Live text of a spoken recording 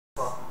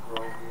fucking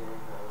groggy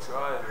and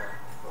try it, man.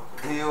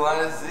 Do you want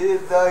to see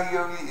it, dog?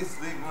 You'll be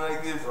sleeping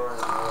like this.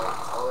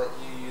 I'll let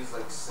you use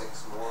like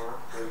 6 more.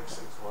 Break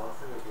 6 more. I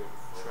think you're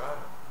good. Try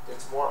it.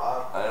 6 more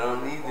up. I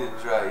don't need to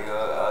try, yo.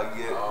 I'll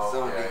get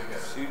somebody okay, to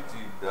shoot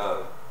you,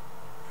 dog.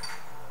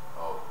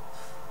 Oh.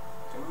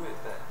 Do it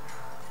then.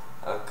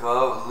 I'll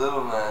call up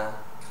Little Man.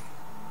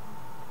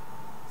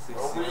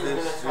 Nobody's 65th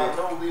gonna Street.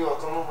 come. No, Leo,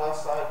 it's on the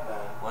west side,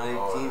 man.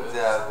 118th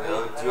Ave,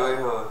 yo. Joy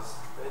House.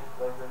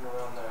 Right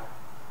around there.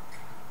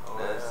 Oh,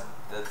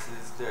 That's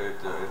his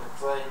territory.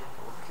 It's like.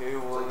 okay,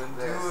 well then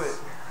do it.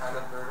 Kind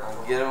of vertical.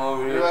 I'll get him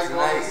over here You're like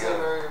tonight, going the same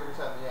yo. area every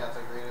time. Yeah, it's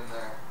like right in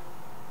there.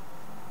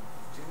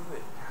 Do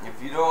it.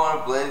 If you don't want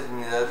to blaze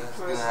me, that's what's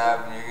gonna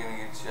happen. You're gonna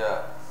get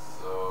shot.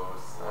 So,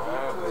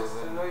 Alright, well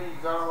I then know you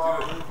got a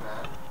lot of room,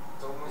 man.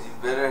 It's almost You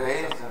better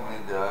hasten me,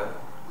 dog.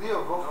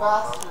 Leo, go No,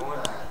 faster I'm than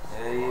not that.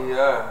 Yeah, you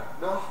are.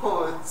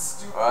 No, it's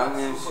stupid. Or I'm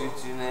gonna shoot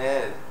you in the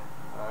head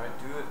alright,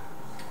 do it.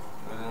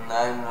 with a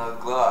 9mm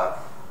Glock.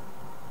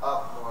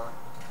 Up more.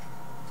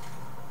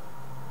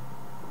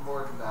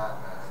 More than that,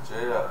 man.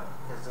 Straight up.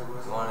 Because it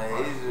was. You want to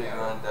haze or you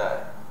want to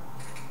die?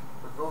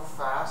 But go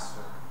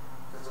faster.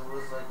 Because it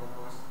was like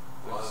almost.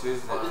 Which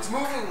is it? It's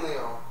moving,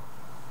 Leo.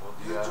 Well,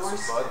 do The you have some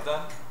joystick. bud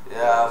then?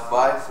 Yeah, I'll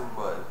buy some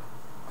bud.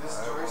 This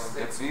Alright, well,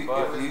 joystick. If you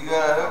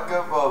got a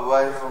hookup, I'll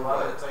buy some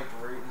bud. It's like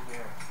right in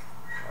here.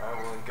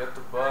 Alright, well then get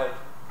the bud.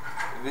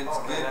 If it's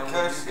Oh, good man, when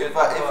kush, you get if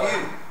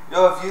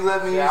the you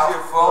let me use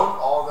your phone,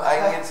 all that. I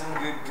can get some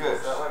good Is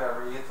kush. that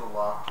whatever? You get the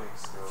lockpick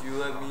still. If you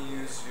let me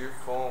use your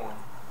phone.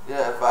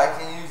 Yeah, if I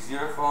can use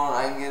your phone,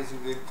 I can get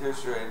some good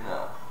kush right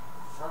now.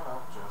 Shut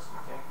up, Justin.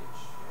 You can't get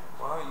shit.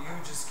 Why don't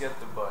you just get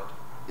the bud?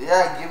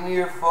 Yeah, give me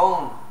your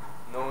phone.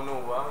 No,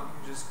 why don't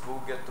you just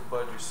go get the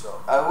bud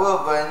yourself? I will,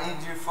 but I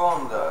need your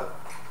phone, dog.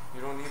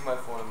 You don't need my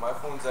phone. My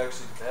phone's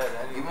actually dead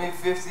Give anyway. me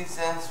 50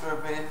 cents for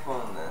a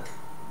payphone then.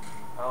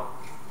 How?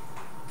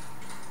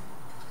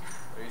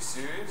 Are you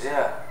serious?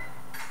 Yeah.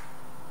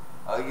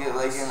 I'll get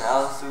like an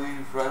ounce of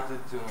weed fronted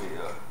to me,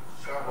 yo.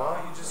 Shut Why up.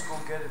 don't you just go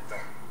get it then?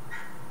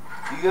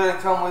 You gotta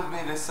come with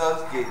me to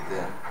Southgate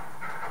then.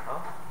 Huh?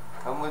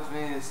 Come with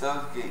me to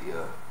Southgate,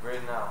 yo.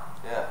 Right now.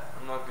 Yeah.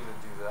 I'm not gonna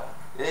do that.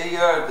 Yeah, you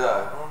are,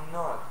 dog. No, I'm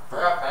not.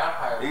 Forgot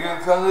vampire. You're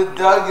gonna come to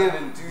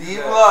Duggan, do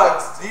D-Block,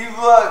 that.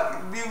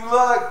 D-Block,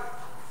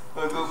 D-Block.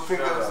 I'll go pick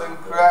Shut up up, some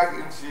bro. crack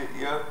and shit,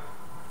 yo.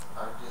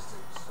 I'm just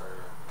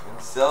excited.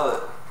 And sell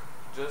it.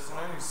 Justin,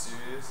 are you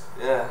serious?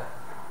 Yeah.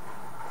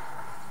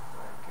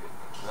 My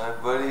goodness. My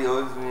buddy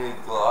owes me a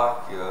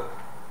Glock, yo.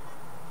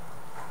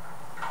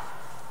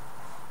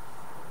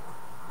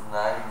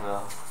 9mm.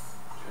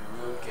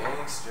 You're a real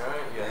gangster,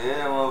 aren't you?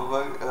 Yeah,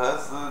 motherfucker.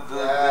 Hustle until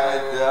the Yeah,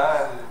 day I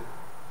die.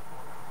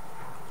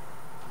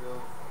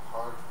 Real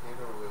hard kid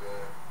over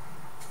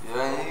there.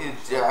 Yo, I need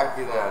a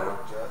jacket out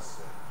of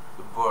Justin.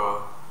 the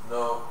borough.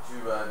 No,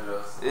 too bad,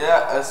 Justin.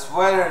 Yeah, a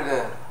sweater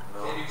then.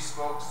 No. Kid who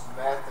smokes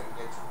meth and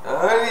gets A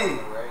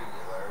hoodie.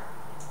 regular.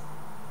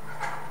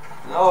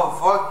 No,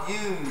 fuck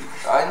you.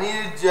 I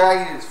need a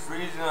jacket. It's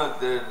freezing out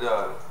there,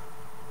 dog.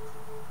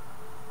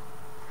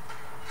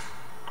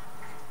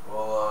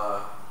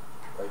 Well,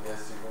 I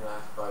guess you're gonna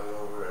have to fight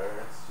over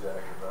Aaron's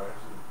jacket,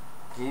 aren't you?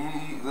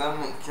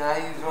 Can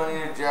I use one of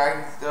your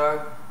jackets, dog?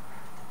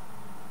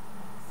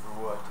 For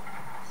what?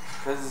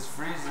 Cause it's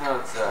freezing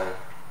outside.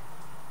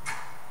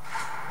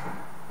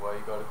 Why,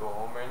 you gotta go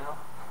home right now?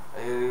 I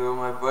gotta go to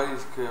my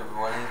buddy's crib,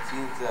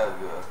 118th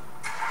Ave.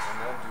 And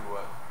then do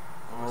what?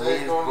 I'm gonna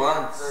leave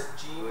blunts.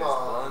 Blaze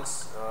blunts?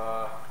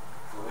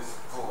 Blaze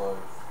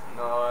blunts.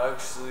 No,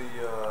 actually,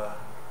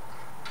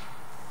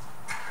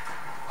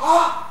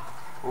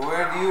 Well,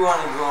 where do you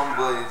want to go and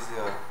blaze,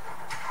 yo?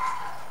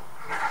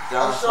 I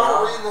shot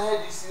Downtown? right in the head.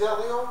 You see that,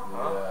 Leo?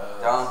 Huh?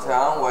 Yeah.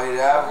 Downtown, White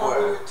Ave,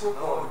 where?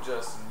 no,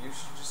 Justin, you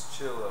should just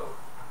chill out.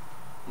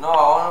 No, I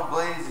want to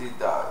blaze you,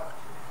 dog.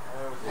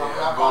 Yeah,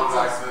 I'm going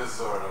back to this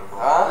sword.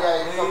 Huh?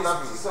 Yeah, you're coming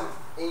up to Blaze some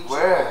ancient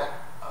Where? man.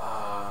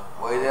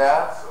 White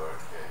Ave? Sword,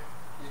 okay.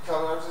 You're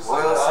coming up to some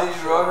Oil City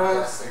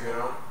Roadhouse?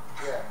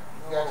 Yeah,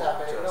 you gotta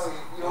tap it. No,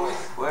 you always.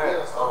 Where?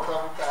 Leo, stop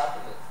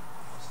tapping it.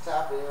 Just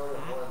tap it on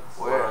it once.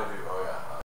 Where?